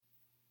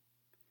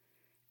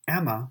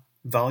Emma,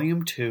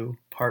 Volume 2,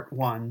 Part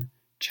 1,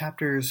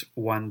 Chapters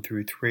 1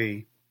 through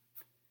 3.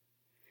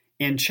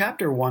 In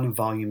Chapter 1 of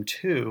Volume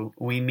 2,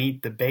 we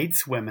meet the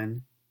Bates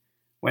women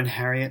when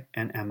Harriet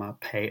and Emma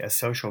pay a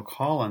social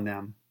call on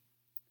them.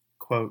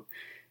 Quote,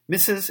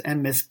 Mrs.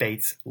 and Miss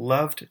Bates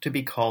loved to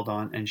be called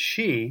on, and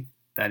she,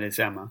 that is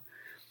Emma,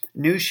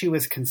 knew she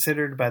was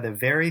considered by the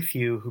very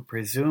few who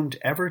presumed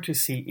ever to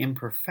see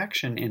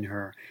imperfection in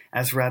her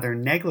as rather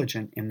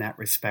negligent in that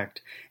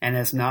respect, and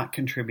as not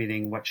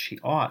contributing what she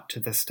ought to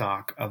the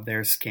stock of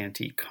their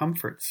scanty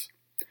comforts.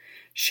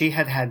 She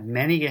had had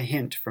many a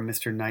hint from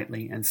Mr.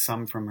 Knightley and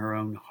some from her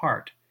own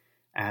heart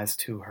as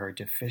to her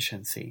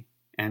deficiency.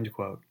 End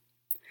quote.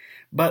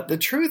 But the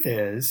truth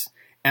is,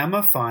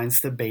 Emma finds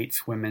the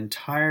Bates women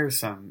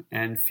tiresome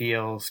and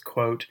feels,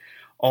 quote,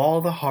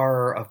 all the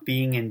horror of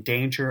being in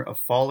danger of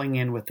falling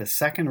in with the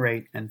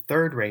second-rate and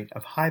third-rate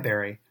of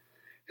Highbury,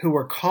 who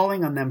were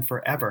calling on them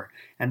forever,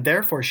 and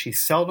therefore she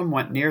seldom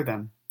went near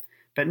them.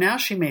 But now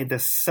she made the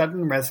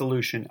sudden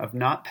resolution of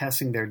not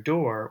passing their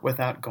door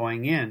without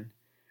going in,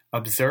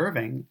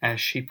 observing,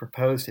 as she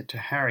proposed it to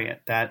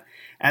Harriet, that,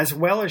 as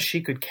well as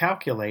she could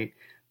calculate,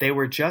 they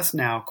were just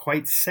now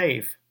quite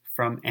safe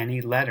from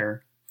any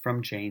letter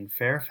from Jane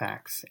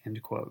Fairfax.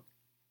 End quote.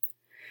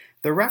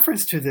 The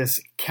reference to this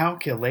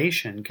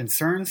calculation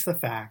concerns the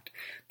fact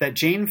that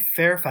Jane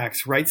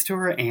Fairfax writes to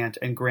her aunt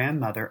and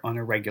grandmother on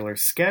a regular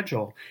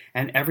schedule,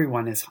 and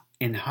everyone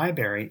in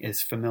Highbury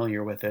is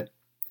familiar with it.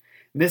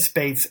 Miss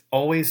Bates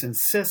always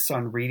insists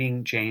on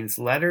reading Jane's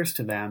letters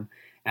to them,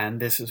 and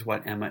this is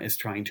what Emma is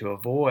trying to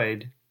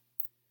avoid.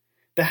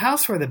 The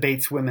house where the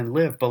Bates women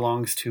live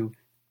belongs to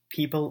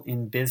people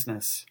in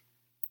business.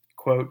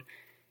 Quote,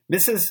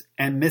 Mrs.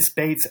 and Miss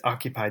Bates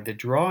occupied the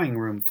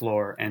drawing-room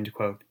floor, end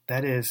quote.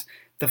 That is,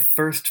 the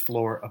first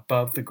floor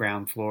above the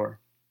ground floor.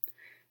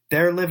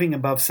 Their living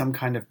above some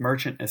kind of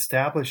merchant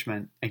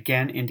establishment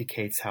again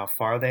indicates how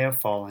far they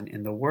have fallen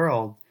in the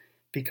world,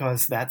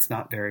 because that's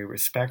not very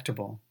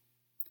respectable.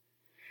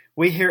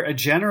 We hear a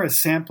generous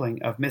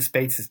sampling of Miss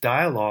Bates's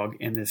dialogue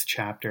in this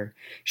chapter.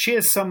 She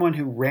is someone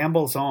who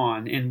rambles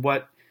on in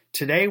what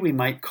today we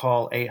might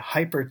call a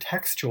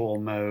hypertextual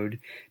mode,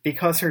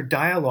 because her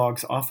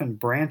dialogues often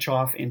branch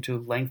off into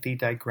lengthy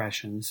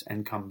digressions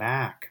and come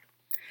back.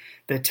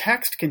 The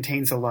text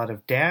contains a lot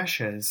of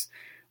dashes,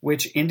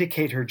 which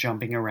indicate her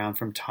jumping around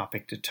from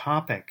topic to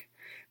topic.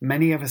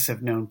 Many of us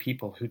have known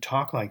people who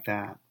talk like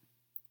that.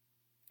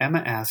 Emma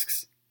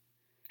asks,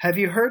 Have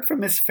you heard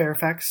from Miss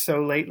Fairfax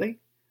so lately?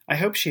 I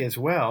hope she is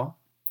well.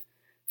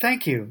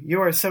 Thank you.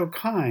 You are so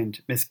kind,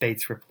 Miss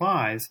Bates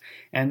replies,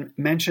 and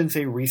mentions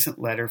a recent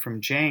letter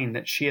from Jane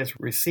that she has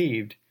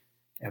received.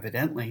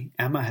 Evidently,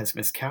 Emma has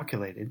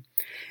miscalculated,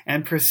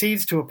 and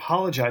proceeds to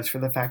apologize for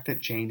the fact that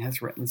Jane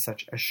has written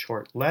such a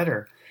short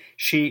letter.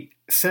 She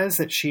says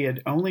that she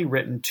had only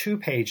written 2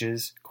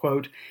 pages,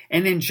 quote,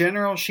 and in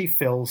general she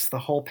fills the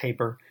whole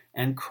paper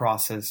and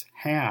crosses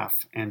half,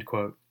 end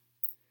quote.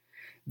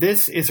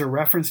 This is a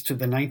reference to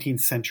the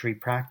 19th century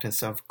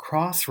practice of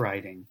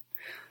cross-writing.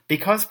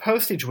 Because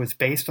postage was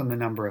based on the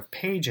number of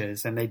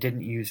pages and they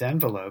didn't use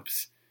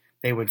envelopes,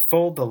 they would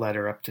fold the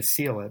letter up to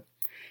seal it.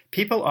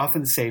 People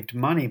often saved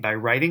money by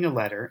writing a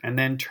letter and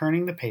then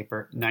turning the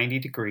paper 90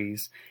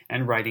 degrees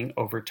and writing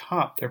over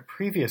top their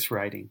previous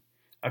writing,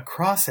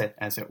 across it,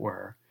 as it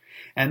were,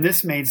 and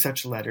this made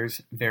such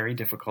letters very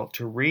difficult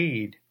to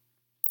read.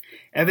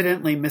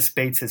 Evidently, Miss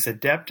Bates is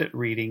adept at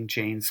reading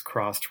Jane's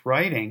crossed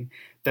writing,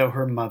 though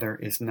her mother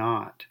is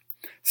not.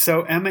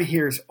 So Emma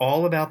hears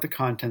all about the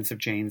contents of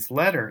Jane's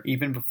letter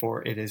even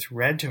before it is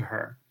read to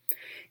her.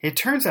 It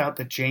turns out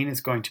that Jane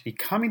is going to be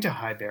coming to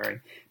Highbury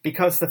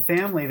because the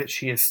family that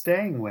she is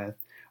staying with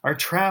are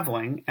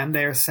traveling and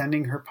they are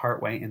sending her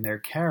partway in their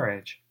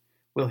carriage.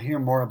 We'll hear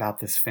more about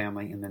this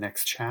family in the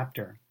next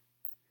chapter.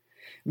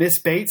 Miss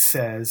Bates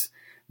says,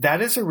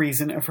 that is a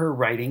reason of her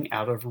writing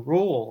out of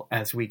rule,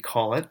 as we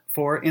call it,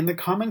 for in the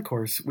common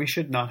course we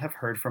should not have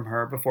heard from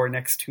her before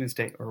next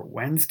Tuesday or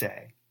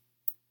Wednesday.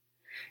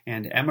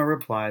 And Emma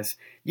replies,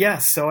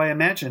 Yes, so I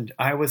imagined.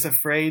 I was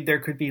afraid there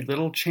could be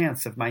little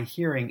chance of my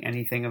hearing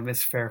anything of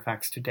Miss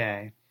Fairfax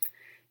today.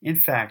 In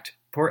fact,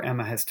 poor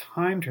Emma has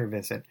timed her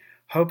visit,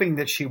 hoping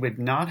that she would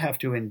not have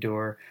to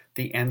endure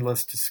the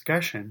endless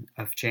discussion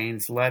of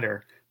Jane's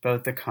letter,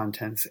 both the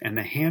contents and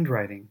the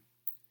handwriting.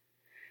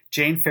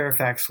 Jane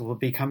Fairfax will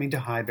be coming to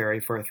Highbury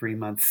for a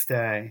 3-month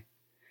stay.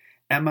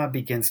 Emma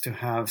begins to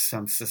have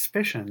some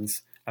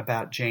suspicions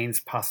about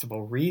Jane's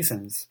possible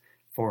reasons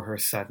for her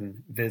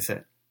sudden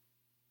visit.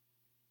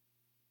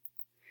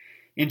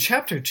 In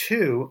Chapter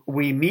 2,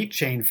 we meet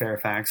Jane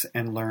Fairfax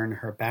and learn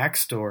her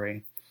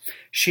backstory.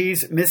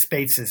 She's Miss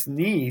Bates's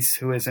niece,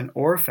 who is an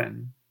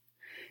orphan,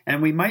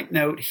 and we might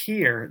note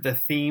here the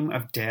theme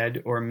of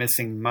dead or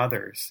missing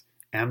mothers,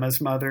 Emma's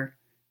mother,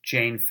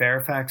 Jane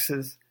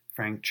Fairfax's,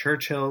 Frank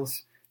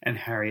Churchill's, and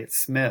Harriet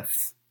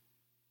Smith's.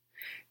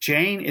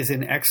 Jane is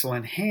in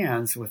excellent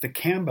hands with the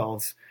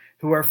Campbells,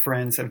 who are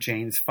friends of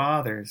Jane's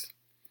father's.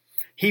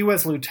 He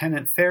was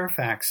Lieutenant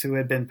Fairfax, who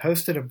had been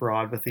posted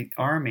abroad with the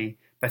army,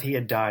 but he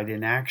had died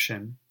in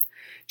action.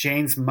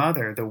 Jane's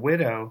mother, the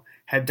widow,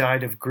 had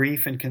died of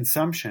grief and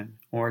consumption,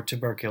 or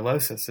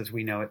tuberculosis as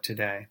we know it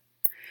today.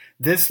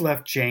 This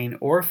left Jane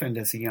orphaned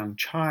as a young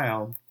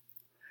child.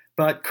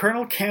 But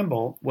Colonel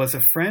Campbell was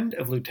a friend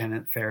of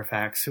Lieutenant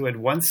Fairfax who had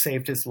once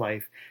saved his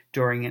life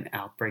during an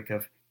outbreak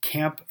of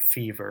camp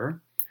fever,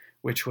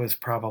 which was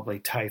probably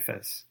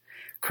typhus.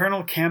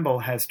 Colonel Campbell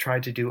has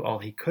tried to do all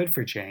he could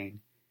for Jane.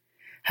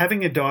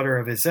 Having a daughter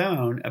of his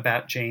own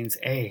about Jane's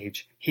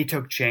age, he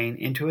took Jane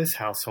into his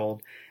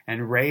household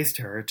and raised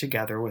her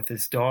together with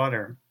his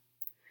daughter.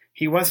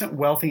 He wasn't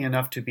wealthy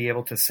enough to be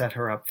able to set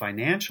her up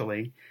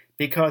financially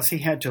because he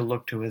had to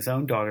look to his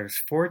own daughter's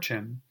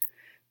fortune,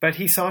 but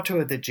he saw to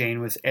it that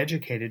Jane was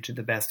educated to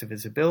the best of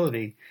his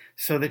ability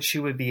so that she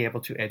would be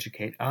able to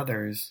educate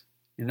others,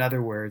 in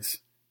other words,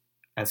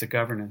 as a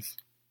governess.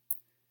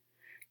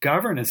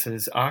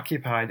 Governesses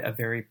occupied a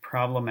very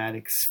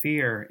problematic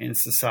sphere in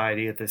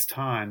society at this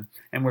time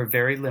and were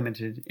very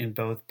limited in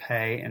both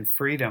pay and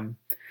freedom.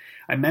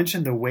 I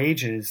mentioned the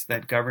wages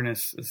that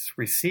governesses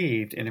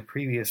received in a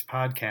previous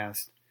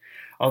podcast.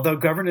 Although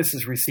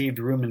governesses received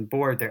room and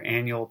board, their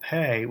annual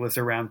pay was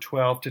around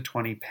 12 to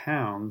 20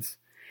 pounds,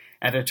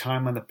 at a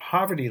time when the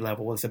poverty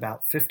level was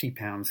about 50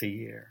 pounds a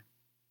year.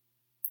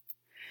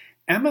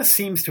 Emma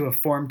seems to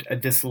have formed a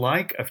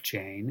dislike of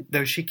Jane,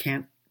 though she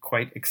can't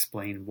quite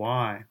explain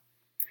why.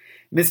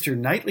 Mr.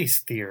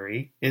 Knightley's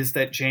theory is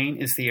that Jane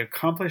is the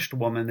accomplished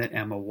woman that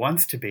Emma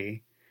wants to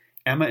be.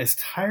 Emma is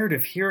tired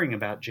of hearing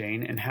about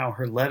Jane and how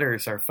her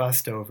letters are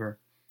fussed over.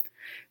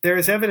 There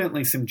is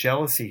evidently some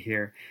jealousy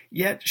here,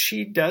 yet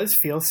she does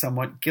feel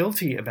somewhat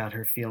guilty about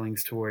her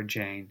feelings toward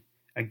Jane,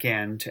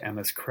 again to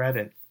Emma's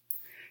credit.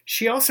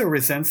 She also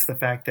resents the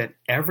fact that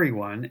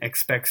everyone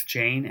expects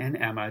Jane and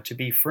Emma to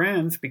be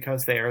friends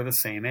because they are the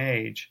same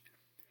age.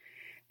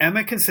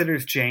 Emma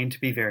considers Jane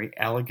to be very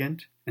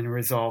elegant and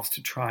resolves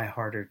to try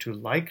harder to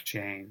like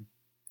Jane.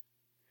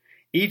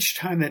 Each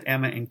time that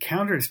Emma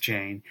encounters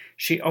Jane,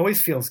 she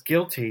always feels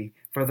guilty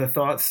for the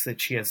thoughts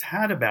that she has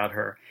had about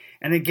her,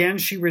 and again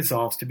she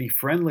resolves to be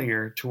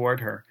friendlier toward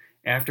her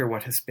after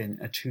what has been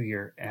a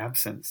 2-year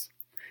absence.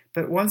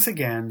 But once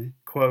again,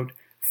 quote,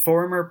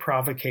 former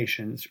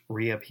provocations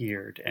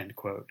reappeared, end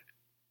quote.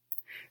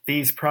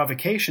 These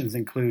provocations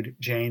include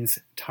Jane's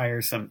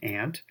tiresome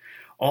aunt,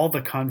 all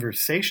the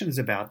conversations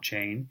about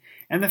Jane,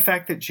 and the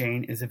fact that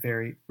Jane is a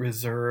very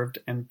reserved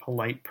and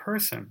polite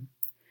person.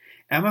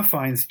 Emma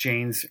finds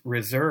Jane's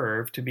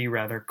reserve to be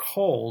rather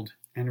cold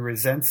and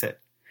resents it.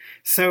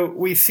 So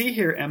we see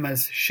here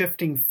Emma's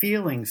shifting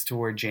feelings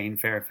toward Jane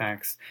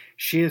Fairfax.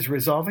 She is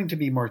resolving to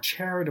be more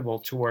charitable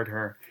toward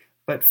her,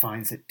 but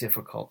finds it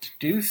difficult to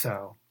do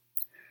so.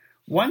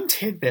 One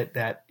tidbit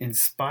that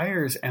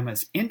inspires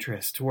Emma's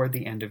interest toward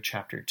the end of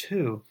Chapter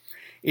 2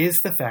 is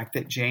the fact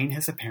that Jane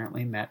has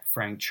apparently met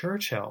Frank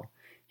Churchill.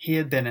 He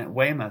had been at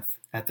Weymouth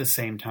at the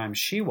same time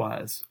she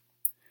was.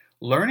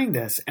 Learning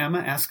this, Emma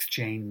asks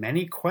Jane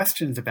many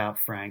questions about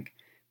Frank,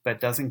 but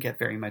doesn't get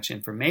very much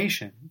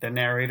information. The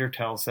narrator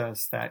tells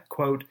us that,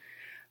 quote,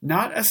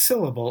 not a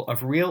syllable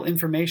of real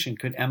information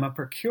could Emma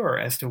procure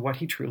as to what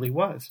he truly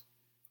was.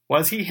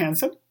 Was he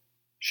handsome?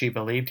 She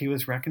believed he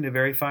was reckoned a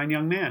very fine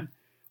young man.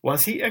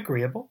 Was he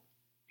agreeable?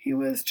 He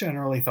was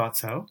generally thought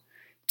so.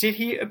 Did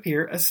he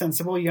appear a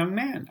sensible young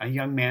man, a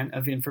young man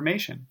of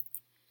information?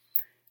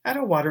 At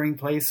a watering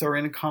place or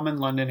in a common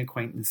London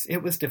acquaintance,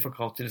 it was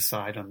difficult to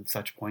decide on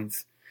such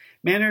points.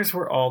 Manners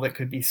were all that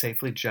could be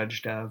safely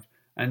judged of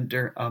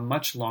under a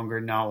much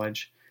longer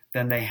knowledge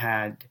than they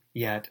had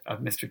yet of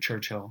Mr.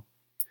 Churchill.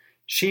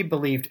 She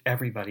believed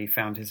everybody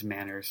found his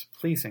manners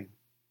pleasing.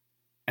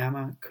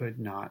 Emma could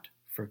not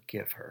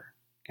forgive her,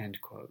 end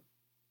quote.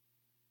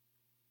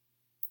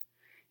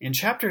 In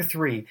Chapter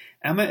 3,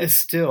 Emma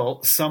is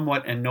still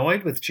somewhat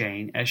annoyed with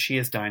Jane as she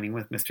is dining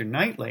with Mr.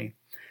 Knightley.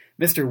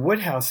 Mr.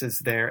 Woodhouse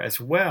is there as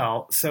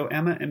well, so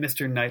Emma and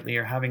Mr. Knightley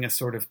are having a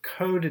sort of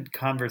coded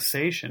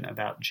conversation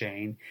about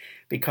Jane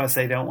because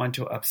they don't want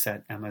to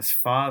upset Emma's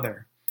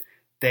father.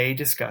 They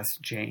discuss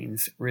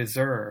Jane's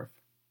reserve.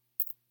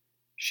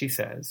 She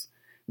says,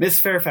 Miss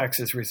Fairfax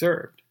is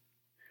reserved.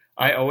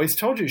 I always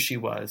told you she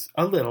was,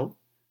 a little,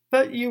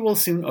 but you will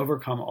soon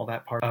overcome all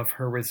that part of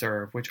her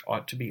reserve which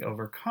ought to be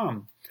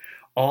overcome,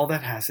 all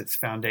that has its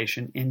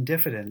foundation in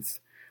diffidence.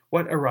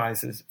 What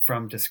arises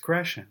from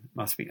discretion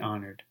must be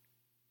honored.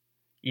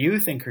 You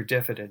think her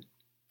diffident.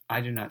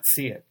 I do not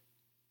see it.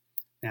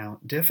 Now,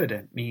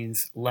 diffident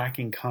means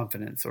lacking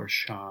confidence or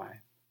shy.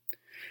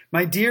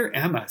 My dear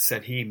Emma,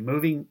 said he,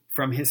 moving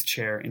from his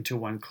chair into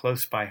one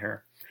close by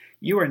her,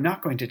 you are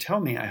not going to tell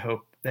me, I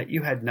hope, that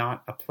you had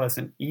not a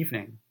pleasant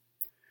evening.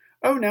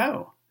 Oh,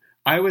 no.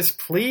 I was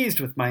pleased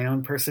with my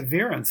own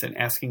perseverance in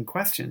asking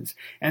questions,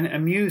 and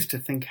amused to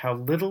think how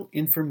little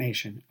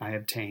information I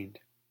obtained.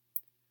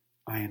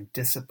 I am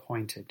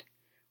disappointed,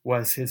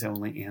 was his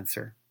only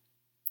answer.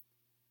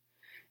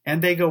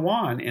 And they go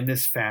on in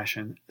this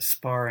fashion,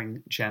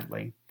 sparring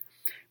gently.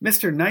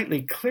 Mr.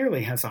 Knightley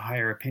clearly has a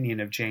higher opinion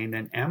of Jane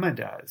than Emma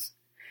does.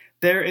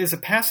 There is a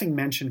passing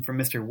mention from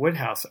Mr.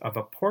 Woodhouse of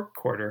a pork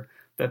quarter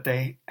that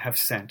they have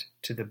sent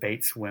to the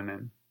Bates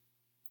women.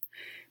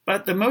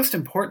 But the most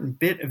important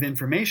bit of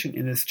information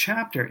in this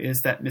chapter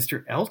is that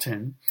Mr.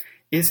 Elton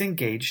is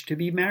engaged to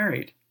be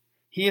married.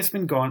 He has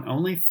been gone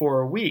only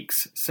 4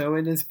 weeks, so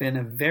it has been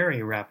a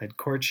very rapid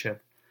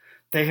courtship.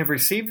 They have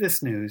received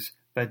this news,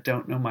 but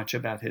don't know much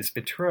about his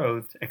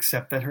betrothed,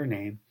 except that her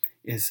name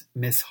is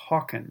Miss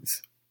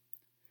Hawkins.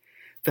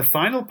 The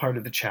final part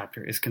of the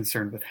chapter is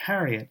concerned with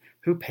Harriet,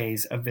 who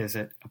pays a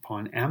visit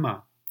upon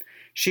Emma.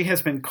 She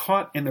has been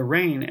caught in the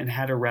rain and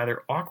had a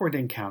rather awkward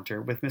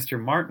encounter with Mr.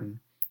 Martin,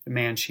 the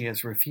man she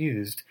has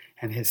refused,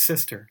 and his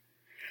sister.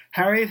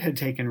 Harriet had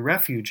taken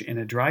refuge in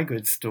a dry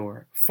goods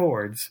store,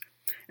 Ford's,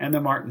 and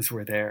the Martins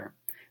were there.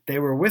 They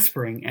were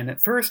whispering, and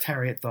at first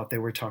Harriet thought they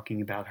were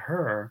talking about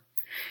her.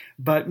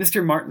 But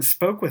Mr. Martin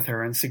spoke with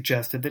her and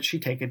suggested that she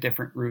take a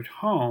different route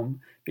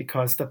home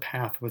because the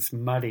path was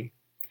muddy.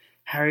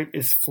 Harriet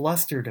is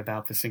flustered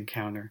about this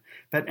encounter,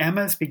 but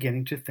Emma is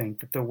beginning to think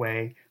that the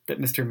way that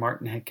Mr.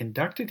 Martin had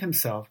conducted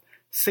himself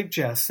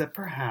suggests that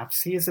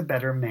perhaps he is a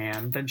better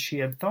man than she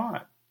had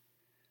thought.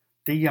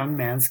 The young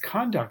man's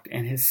conduct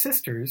and his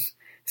sister's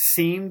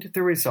seemed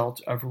the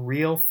result of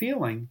real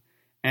feeling,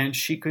 and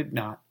she could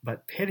not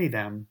but pity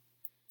them.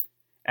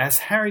 As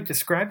Harry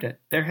described it,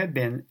 there had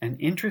been an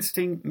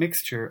interesting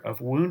mixture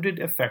of wounded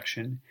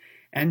affection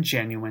and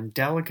genuine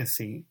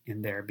delicacy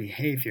in their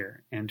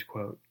behavior. End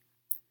quote.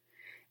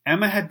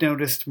 Emma had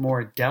noticed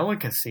more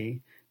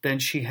delicacy than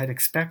she had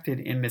expected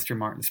in Mr.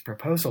 Martin's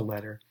proposal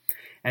letter,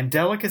 and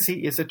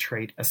delicacy is a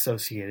trait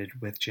associated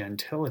with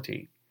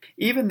gentility.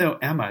 Even though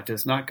Emma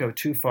does not go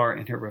too far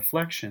in her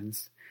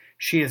reflections,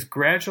 she is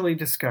gradually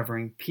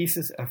discovering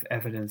pieces of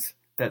evidence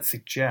that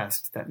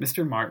suggest that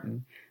Mr.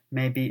 Martin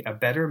may be a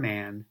better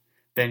man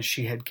than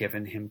she had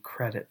given him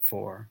credit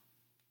for.